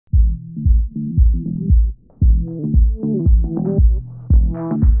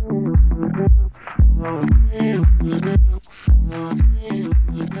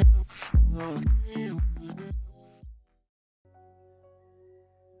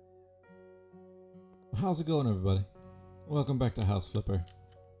How's it going, everybody? Welcome back to House Flipper.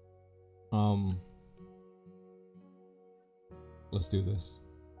 Let's do this.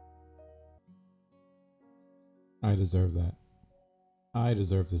 I deserve that. I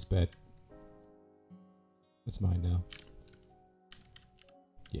deserve this bed. It's mine now.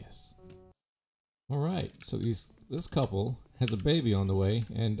 Yes. Alright, so this couple has a baby on the way,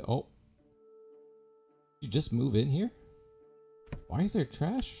 and oh. You just move in here? Why is there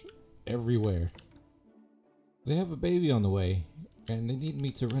trash everywhere? They have a baby on the way, and they need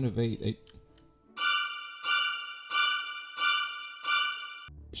me to renovate a...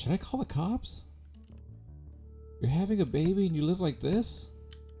 Should I call the cops? You're having a baby and you live like this?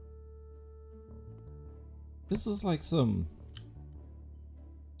 This is like some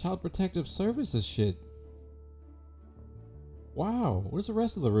Child Protective Services shit. Wow, what does the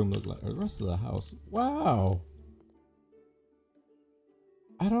rest of the room look like? Or the rest of the house? Wow.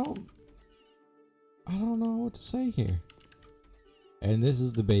 I don't know what to say here. And this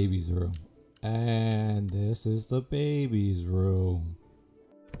is the baby's room. And this is the baby's room.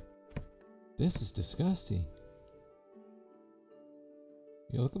 This is disgusting.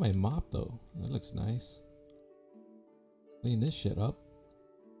 Yo, look at my mop though. That looks nice. Clean this shit up.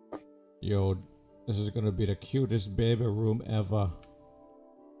 Yo, this is gonna be the cutest baby room ever.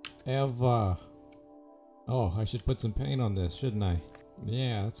 Ever. Oh, I should put some paint on this, shouldn't I?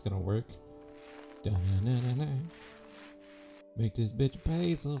 Yeah, that's gonna work. Da-na-na-na-na. Make this bitch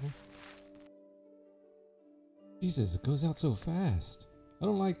basil. Jesus, it goes out so fast. I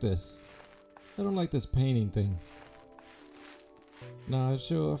don't like this. I don't like this painting thing. Not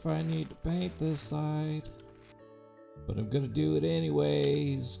sure if I need to paint this side, but I'm gonna do it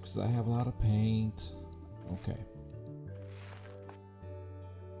anyways because I have a lot of paint. Okay.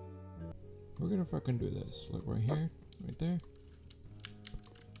 We're gonna fucking do this. Look right here, right there.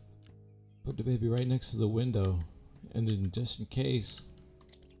 Put the baby right next to the window, and then just in case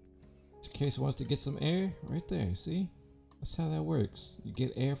it wants to get some air, right there, see? That's how that works. You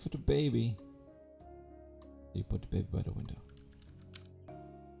get air for the baby. You put the baby by the window.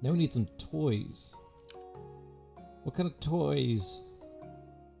 Now we need some toys. What kind of toys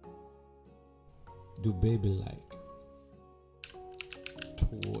do baby like?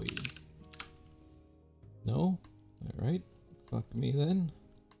 Toy. No? Alright. Fuck me then.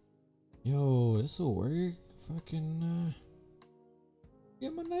 Yo, this'll work. Fucking,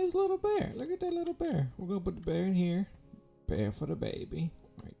 get my nice little bear. Look at that little bear. We're gonna put the bear in here. Bear for the baby.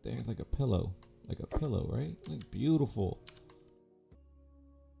 Right there, like a pillow. Like a pillow, right? Like beautiful.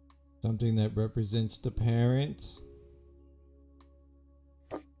 Something that represents the parents.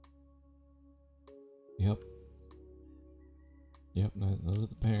 Yep. Yep, those are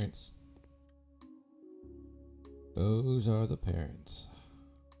the parents. Those are the parents.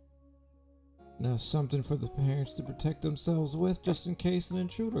 Now something for the parents to protect themselves with just in case an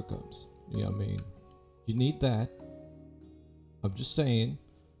intruder comes. Yeah, I mean, you need that. I'm just saying.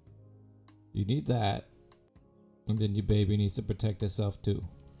 You need that. And then your baby needs to protect itself too.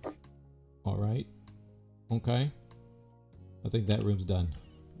 Alright? Okay? I think that room's done.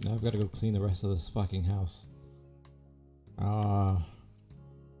 Now I've got to go clean the rest of this fucking house.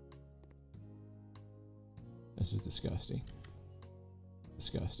 This is disgusting.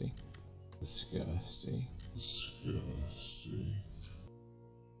 Disgusting. Disgusting. Disgusting.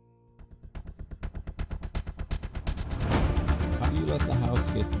 How do you let the house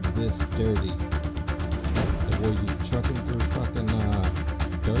get this dirty? Like, were you trucking through fucking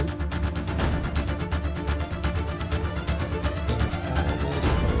dirt?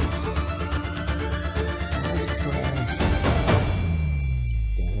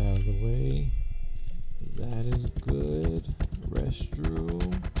 That is good.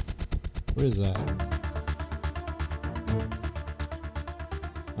 Restroom. What is that?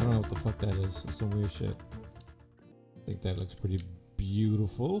 I don't know what the fuck that is. It's some weird shit. I think that looks pretty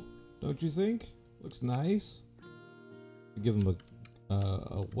beautiful. Don't you think? Looks nice. Give them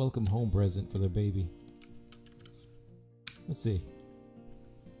a welcome home present for their baby. Let's see.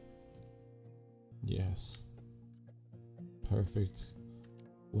 Yes. Perfect.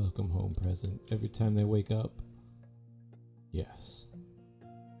 Welcome home present every time they wake up. Yes.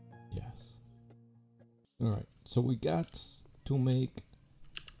 Yes. Alright, so we got to make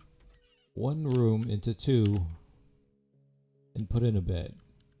one room into two and put in a bed.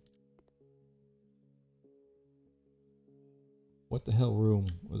 What the hell room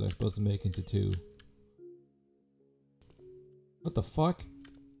was I supposed to make into two? What the fuck?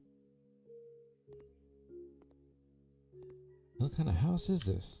 What kind of house is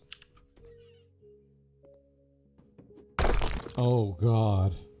this? Oh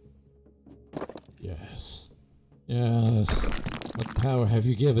God. Yes. Yes. What power have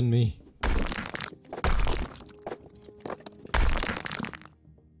you given me?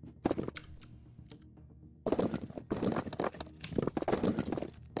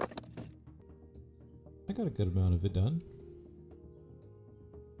 I got a good amount of it done.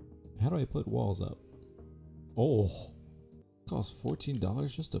 How do I put walls up? Oh, costs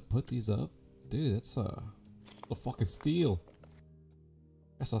 $14 just to put these up? Dude, that's a fucking steal.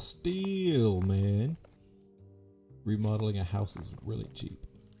 That's a steal, man. Remodeling a house is really cheap.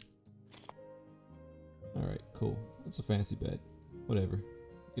 Alright, cool. It's a fancy bed. Whatever.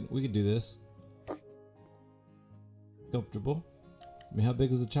 We can do this. Comfortable. I mean, how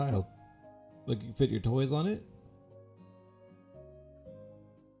big is the child? Like, you can fit your toys on it?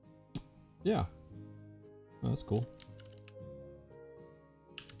 Yeah. Oh, that's cool.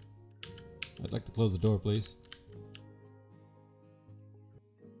 I'd like to close the door, please.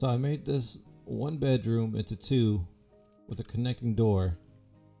 So I made this one bedroom into two with a connecting door.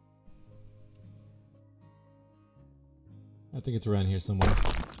 I think it's around here somewhere.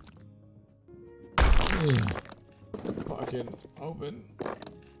 Yeah. Fucking open.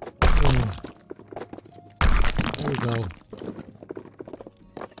 Yeah. There we go.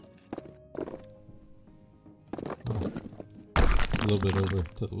 Oh. A little bit over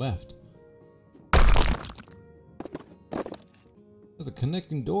to the left. There's a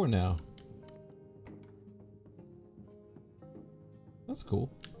connecting door now. That's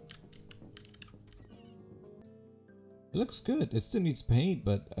cool. It looks good. It still needs paint,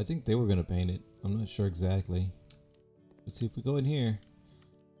 but I think they were gonna paint it. I'm not sure exactly. Let's see if we go in here.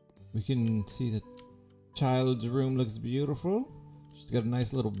 We can see the child's room looks beautiful. She's got a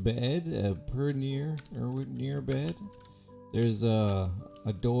nice little bed, a near bed. There's a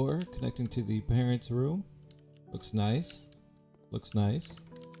door connecting to the parents' room. Looks nice. Looks nice.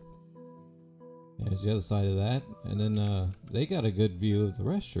 Yeah, there's the other side of that. And then they got a good view of the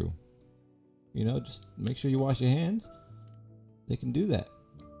restroom. You know, just make sure you wash your hands. They can do that.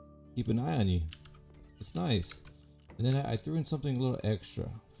 Keep an eye on you. It's nice. And then I threw in something a little extra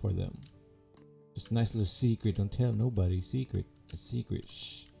for them. Just a nice little secret. Don't tell nobody. Secret. A secret.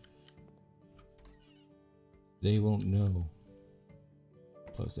 Shh. They won't know.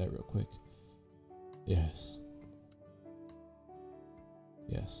 Close that real quick. Yes.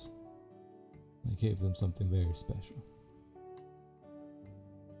 Yes. I gave them something very special.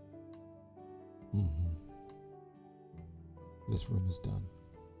 This room is done.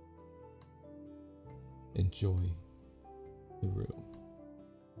 Enjoy the room.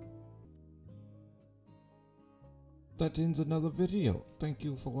 That ends another video. Thank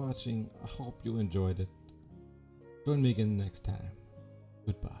you for watching. I hope you enjoyed it. Join me again next time.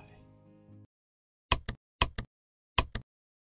 Goodbye.